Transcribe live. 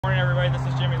morning, everybody. This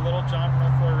is Jimmy Littlejohn from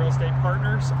North Florida Real Estate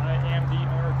Partners. I am the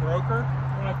owner broker.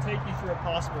 I want to take you through a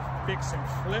possible fix and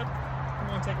flip. Come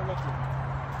on, take a look here.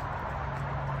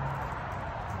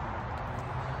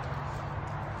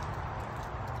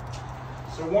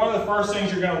 So one of the first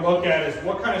things you're going to look at is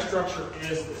what kind of structure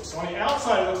is this. So on the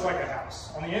outside, it looks like a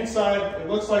house. On the inside, it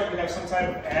looks like we have some type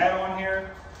of add-on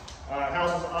here.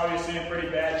 House is obviously in pretty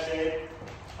bad shape.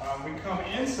 We come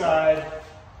inside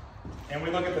and we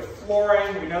look at the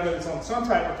flooring. We know that it's on some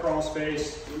type of crawl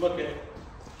space. We look at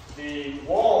the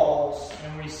walls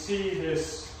and we see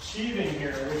this sheathing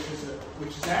here,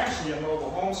 which is actually a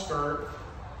mobile home skirt.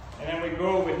 And then we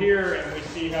go over here and we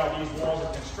see how these walls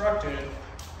are constructed.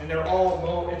 And they're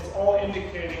it's all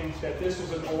indicating that this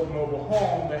was an old mobile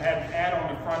home that had an add-on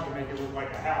in front to make it look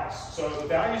like a house. So the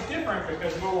value is different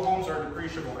because mobile homes are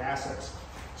depreciable assets.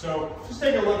 So just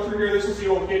take a look through here. This is the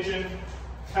old kitchen.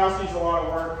 House needs a lot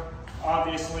of work,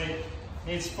 obviously.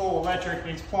 Needs full electric,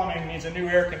 needs plumbing, needs a new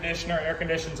air conditioner. Air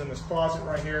conditioning's in this closet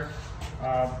right here.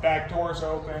 Back door's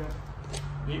open.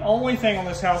 The only thing on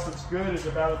this house that's good is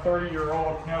about a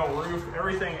 30-year-old panel roof.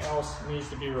 Everything else needs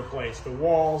to be replaced. The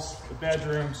walls, the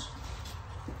bedrooms.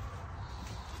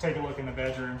 Take a look in the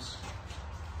bedrooms.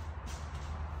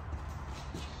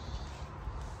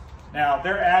 Now,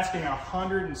 they're asking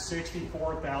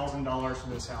 $164,000 for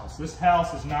this house. This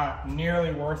house is not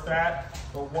nearly worth that,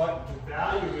 but what the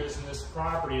value is in this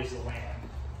property is the land.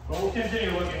 But we'll continue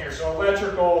looking here. So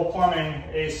electrical, plumbing,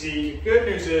 AC. Good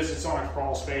news is it's on a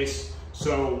crawl space.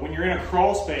 So when you're in a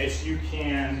crawl space, you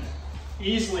can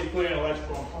easily put in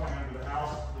electrical and plumbing under the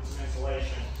house with some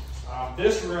insulation.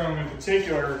 This room in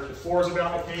particular, the floor is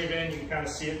about to cave in. You can kind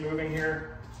of see it moving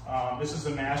here. This is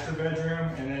the master bedroom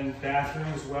and then bathroom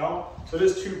as well. So it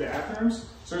is 2 bathrooms.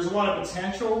 So there's a lot of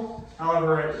potential.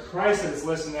 However, at the price that it's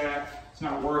listed at, it's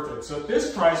not worth it. So at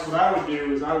this price, what I would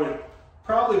do is I would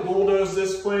probably bulldoze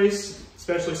this place,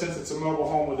 especially since it's a mobile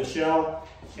home with a shell.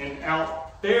 And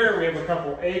out there, we have a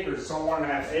couple acres, so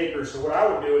 1.5 acres. So what I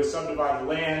would do is subdivide the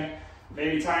land,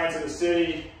 maybe tie into the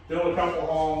city, build a couple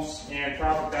homes, and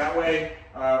profit that way.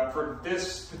 For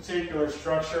this particular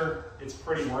structure, it's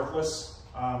pretty worthless.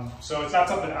 So it's not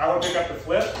something I would pick up to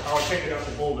flip. I would pick it up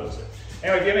to bulldoze it.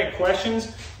 Anyway, if you have any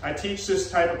questions, I teach this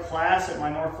type of class at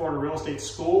my North Florida Real Estate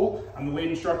School. I'm the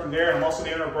lead instructor there, and I'm also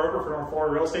the owner broker for North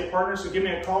Florida Real Estate Partners. So give me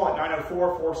a call at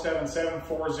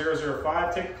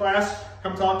 904-477-4005. Take a class.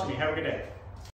 Come talk to me. Have a good day.